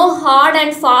is no hard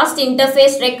and fast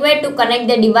interface required to connect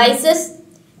the devices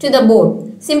to the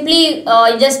board. Simply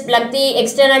just plug the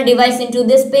external device into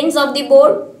these pins of the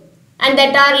board and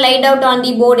that are laid out on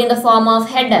the board in the form of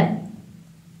header.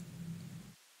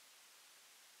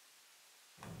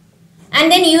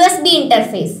 And then USB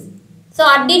interface. So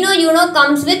Arduino Uno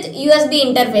comes with USB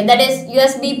interface, that is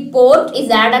USB port is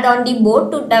added on the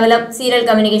board to develop serial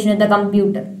communication with the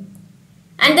computer.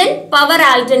 And then power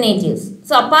alternatives.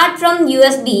 So apart from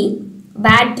USB,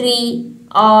 battery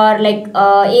or like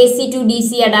AC to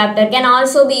DC adapter can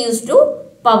also be used to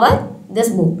power this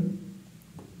board.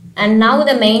 And now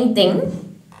the main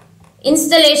thing,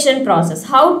 installation process.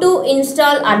 How to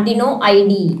install Arduino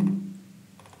IDE.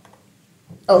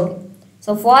 Okay,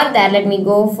 so for that let me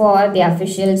go for the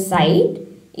official site.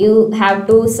 You have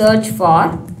to search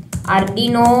for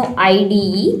Arduino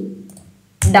IDE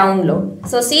download.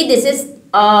 So see, this is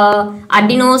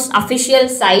Arduino's official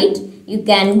site. You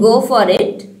can go for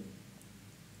it.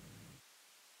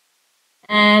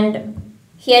 And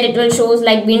here it will shows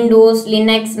like Windows,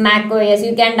 Linux, Mac OS.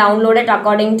 You can download it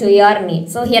according to your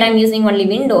needs. So here I am using only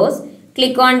Windows.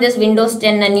 Click on this Windows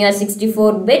 10 and your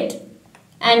 64-bit.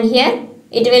 And here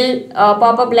it will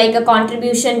pop up like a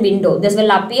contribution window. This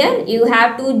will appear. You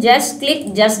have to just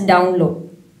click just download.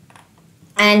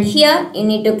 And here you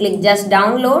need to click just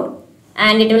download.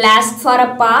 And it will ask for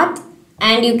a path.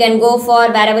 And you can go for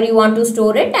wherever you want to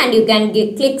store it. And you can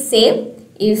click save.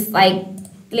 If I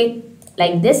click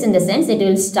like this, in the sense it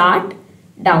will start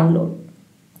download.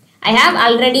 I have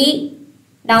already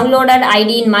downloaded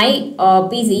ID in my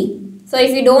PC. So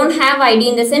if you don't have ID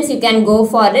in the sense, you can go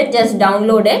for it, just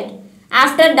download it.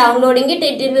 After downloading it,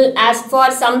 it will ask for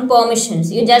some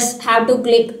permissions. You just have to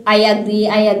click I agree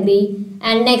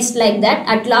and next like that.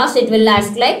 At last it will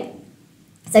ask like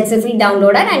successfully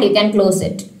downloaded and you can close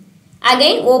it.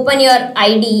 Again open your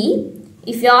IDE.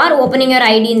 If you are opening your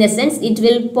IDE in the sense, it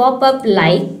will pop up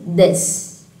like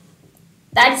this.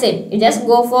 That's it. You just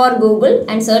go for Google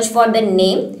and search for the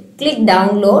name, click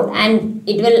download and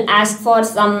it will ask for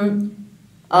some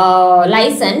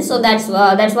license. So that's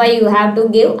why you have to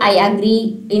give I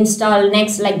agree, install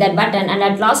next like that button, and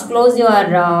at last close your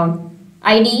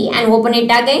IDE and open it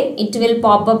again, it will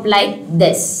pop up like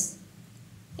this.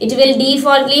 It will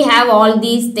defaultly have all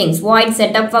these things. Void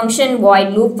setup function,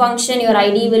 void loop function. Your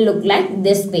IDE will look like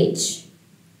this page.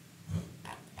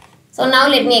 So now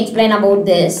let me explain about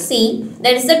this. See,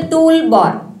 that is the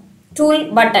toolbar,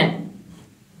 tool button.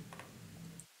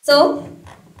 So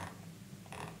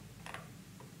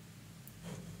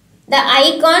the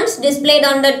icons displayed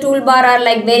on the toolbar are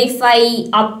like verify,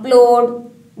 upload,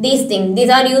 these things. These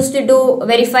are used to do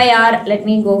verify or let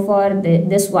me go for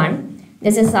this one.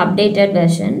 This is updated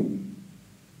version.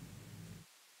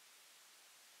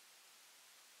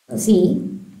 See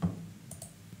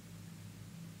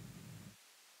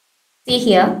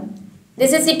here.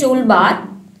 This is the toolbar.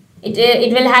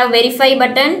 It will have verify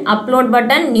button, upload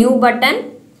button, new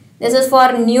button. This is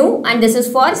for new and this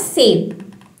is for save.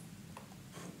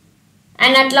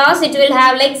 And at last it will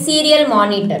have like serial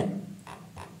monitor.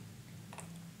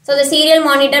 So the serial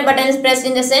monitor button is pressed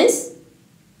in the sense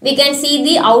we can see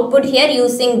the output here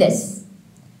using this.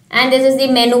 And this is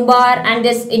the menu bar and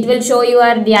this it will show you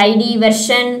the ID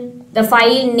version, the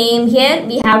file name. Here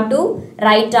we have to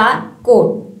write our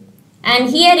code. And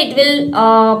here it will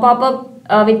pop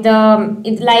up with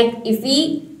it's like if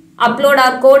we upload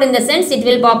our code in the sense it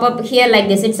will pop up here like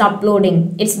this. It's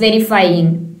uploading, it's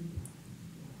verifying.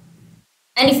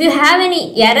 And if you have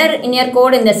any error in your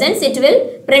code in the sense it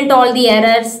will print all the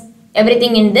errors,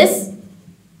 everything in this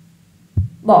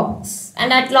box.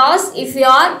 And at last if you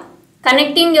are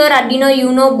connecting your Arduino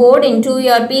Uno board into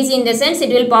your PC in the sense it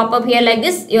will pop up here like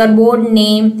this. Your board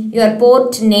name, your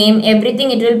port name,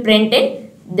 everything it will print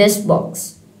in this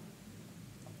box.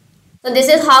 So this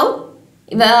is how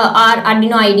our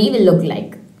Arduino IDE will look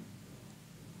like.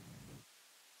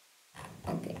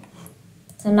 Okay.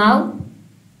 So now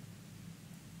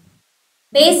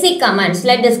basic commands.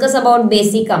 Let's discuss about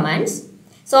basic commands.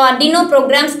 So Arduino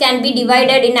programs can be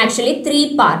divided in actually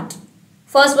three parts.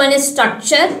 First one is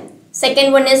structure,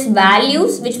 second one is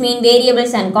values which mean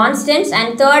variables and constants,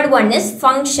 and third one is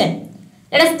function.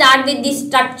 Let us start with the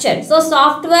structure. So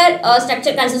software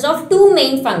structure consists of two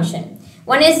main functions.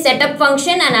 One is setup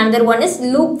function and another one is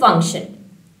loop function.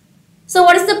 So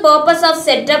what is the purpose of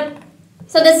setup?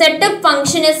 So the setup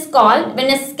function is called when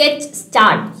a sketch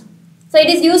starts. So it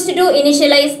is used to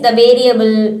initialize the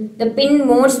variable, the pin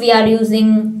modes we are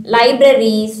using,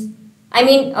 libraries,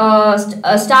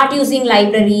 start using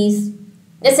libraries.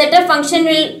 The setup function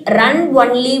will run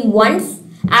only once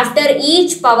after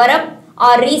each power up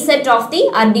or reset of the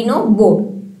Arduino board.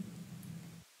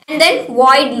 And then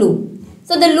void loop.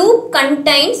 So the loop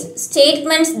contains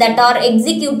statements that are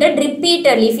executed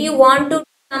repeatedly. If you want to do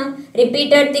some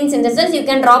repeated things in the sense, you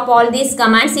can drop all these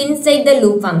commands inside the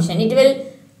loop function. It will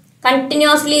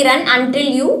continuously run until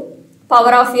you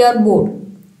power off your board.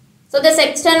 So the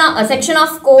section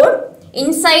of code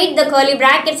inside the curly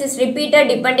brackets is repeated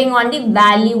depending on the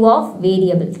value of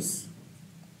variables.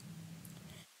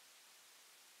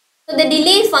 So the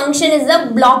delay function is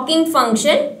a blocking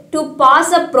function to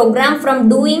pause a program from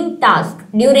doing task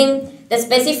during the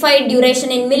specified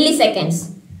duration in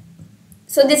milliseconds.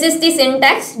 So this is the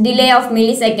syntax, delay of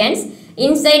milliseconds.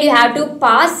 Inside you have to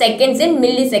pass seconds in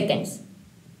milliseconds.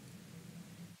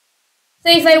 So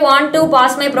if I want to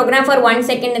pause my program for 1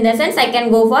 second in the sense, I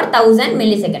can go for 1000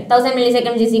 milliseconds. 1000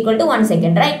 milliseconds is equal to 1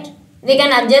 second, right? We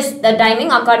can adjust the timing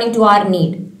according to our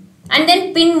need. And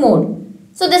then pin mode.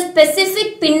 So the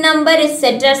specific pin number is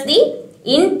set as the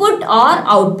input or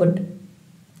output.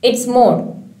 Its mode.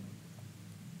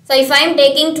 So if I am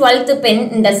taking 12th pin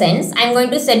in the sense, I am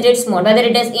going to set its mode, whether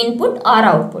it is input or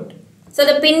output. So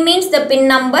the pin means the pin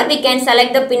number. We can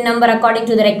select the pin number according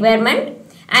to the requirement.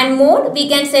 And mode, we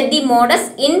can set the mode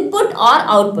as input or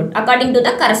output according to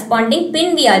the corresponding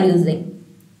pin we are using.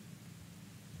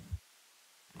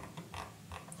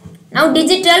 Now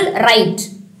digital write.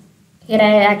 Here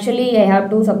I have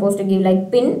to supposed to give like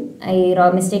pin.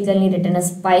 I mistakenly written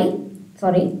as pi.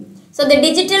 Sorry. So the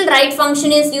digital write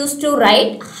function is used to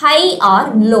write high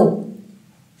or low.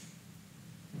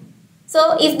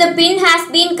 So if the pin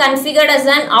has been configured as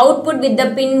an output with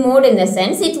the pin mode in the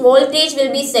sense, its voltage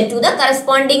will be set to the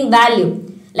corresponding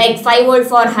value like 5 volt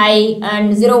for high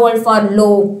and 0 volt for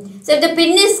low. So if the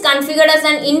pin is configured as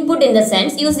an input in the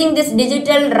sense, using this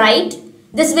digital write,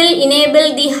 this will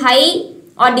enable the high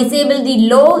or disable the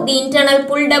low, the internal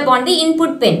pulled up on the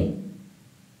input pin.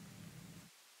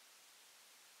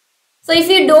 So if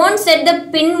you don't set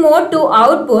the pin mode to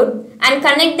output and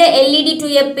connect the LED to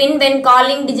a pin when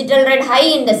calling digital write high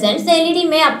in the sense, the LED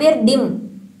may appear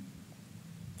dim.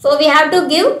 So we have to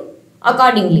give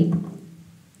accordingly.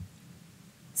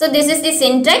 So this is the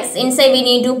syntax. Inside we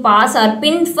need to pass our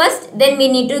pin first, then we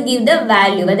need to give the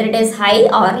value whether it is high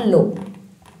or low.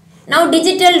 Now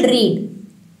digital read.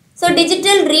 So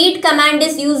digital read command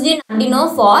is used in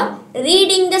Arduino for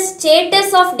reading the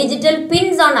status of digital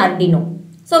pins on Arduino.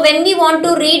 So when we want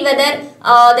to read whether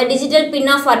the digital pin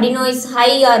of Arduino is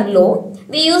high or low,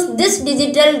 we use this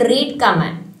digital read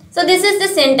command. So this is the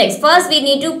syntax. First we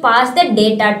need to pass the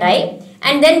data type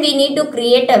and then we need to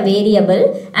create a variable,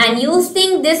 and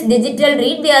using this digital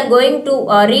read we are going to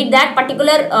read that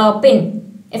particular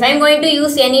pin. If I am going to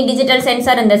use any digital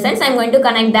sensor, in the sense I am going to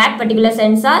connect that particular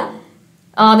sensor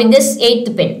with this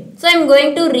 8th pin. So I am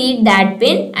going to read that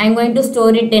pin. I am going to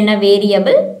store it in a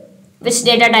variable which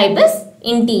data type is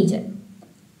integer.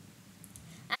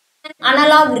 And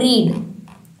analog read.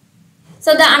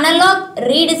 So the analog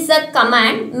read is a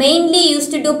command mainly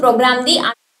used to program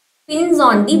the pins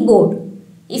on the board.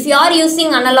 If you are using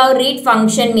analog read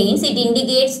function, means it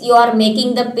indicates you are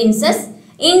making the pins as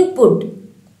input.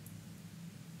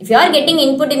 If you are getting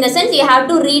input, in the sense you have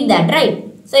to read that, right?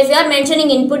 So if you are mentioning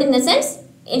input, in the sense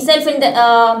itself in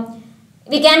the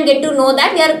we can get to know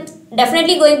that we are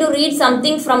definitely going to read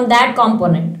something from that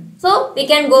component. So we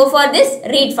can go for this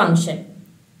read function.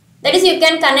 That is, you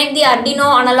can connect the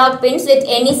Arduino analog pins with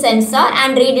any sensor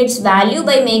and read its value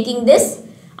by making this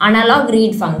analog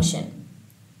read function.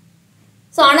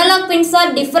 So analog pins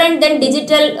are different than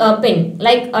digital pin.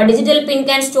 Like a digital pin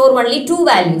can store only two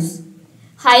values,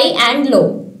 high and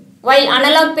low, while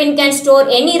analog pin can store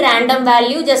any random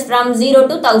value just from 0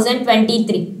 to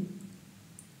 1023.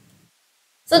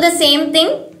 So the same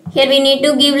thing. Here we need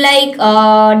to give like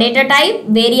data type,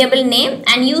 variable name,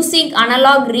 and using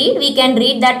analog read we can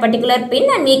read that particular pin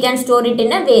and we can store it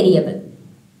in a variable.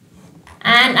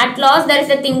 And at last there is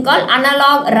a thing called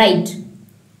analog write.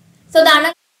 So the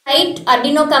analog write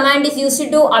Arduino command is used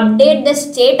to update the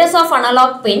status of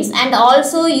analog pins and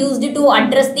also used to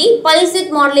address the pulse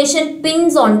width modulation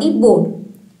pins on the board.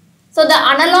 So the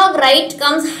analog write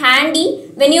comes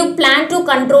handy when you plan to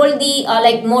control the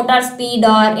like motor speed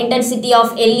or intensity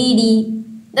of LED.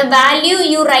 The value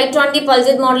you write on the pulse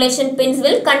width modulation pins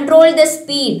will control the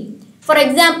speed. For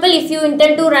example, if you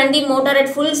intend to run the motor at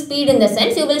full speed, in the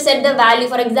sense you will set the value.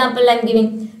 For example, I am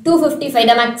giving 255,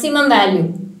 the maximum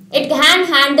value. It can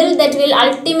handle that will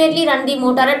ultimately run the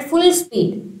motor at full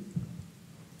speed.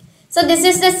 So this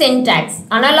is the syntax.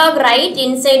 Analog write,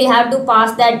 inside you have to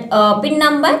pass that pin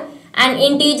number and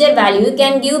integer value. You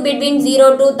can give between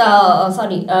 0 to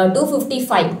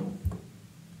 255.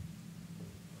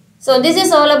 So this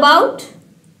is all about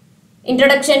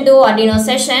introduction to Arduino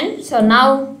session. So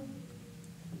now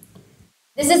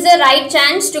this is the right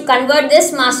chance to convert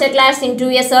this masterclass into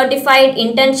a certified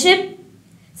internship.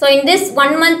 So in this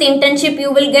 1 month internship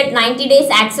you will get 90 days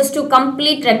access to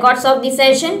complete records of the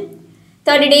session,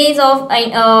 30 days of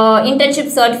internship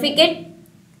certificate.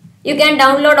 You can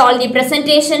download all the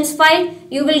presentations file.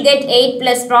 You will get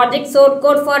 8+ project source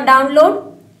code for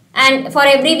download, and for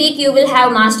every week you will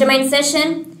have mastermind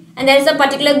session, and there is a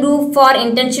particular group for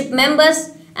internship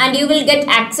members, and you will get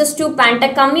access to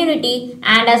Pantech community,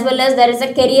 and as well as there is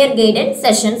a career guidance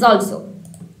sessions also.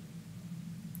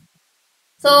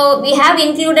 So we have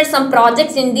included some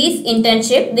projects in this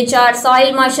internship, which are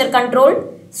soil moisture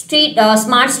control,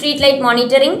 smart street light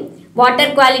monitoring,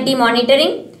 water quality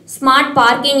monitoring, smart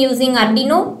parking using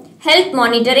Arduino, health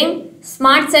monitoring,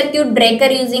 smart circuit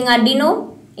breaker using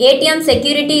Arduino, ATM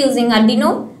security using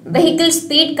Arduino, vehicle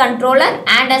speed controller,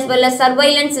 and as well as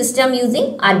surveillance system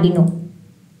using Arduino.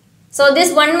 So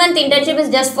this 1 month internship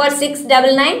is just for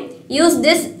 699. Use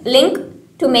this link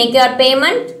to make your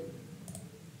payment.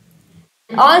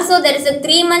 Also there is a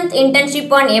 3 month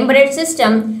internship on embedded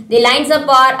system. The lines up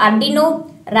are Arduino,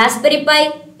 Raspberry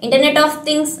Pi, Internet of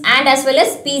Things, and as well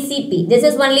as PCP. This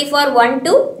is only for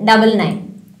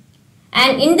 1299.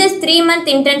 And in this 3 month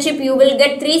internship you will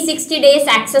get 360 days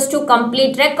access to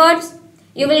complete records.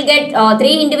 You will get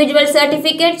 3 individual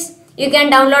certificates. You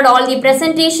can download all the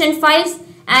presentation files,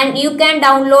 and you can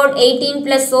download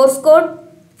 18+ source code.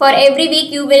 For every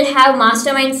week you will have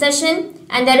mastermind session,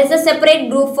 and there is a separate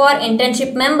group for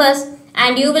internship members,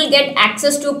 and you will get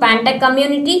access to Pantech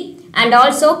community and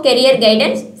also career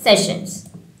guidance sessions.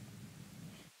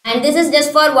 And this is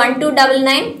just for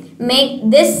 1299. Make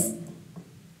this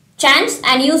chance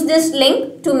and use this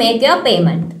link to make your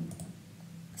payment.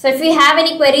 So if you have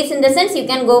any queries, in the sense you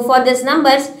can go for these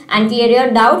numbers and clear your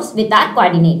doubts with our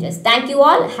coordinators. Thank you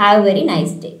all. Have a very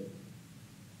nice day.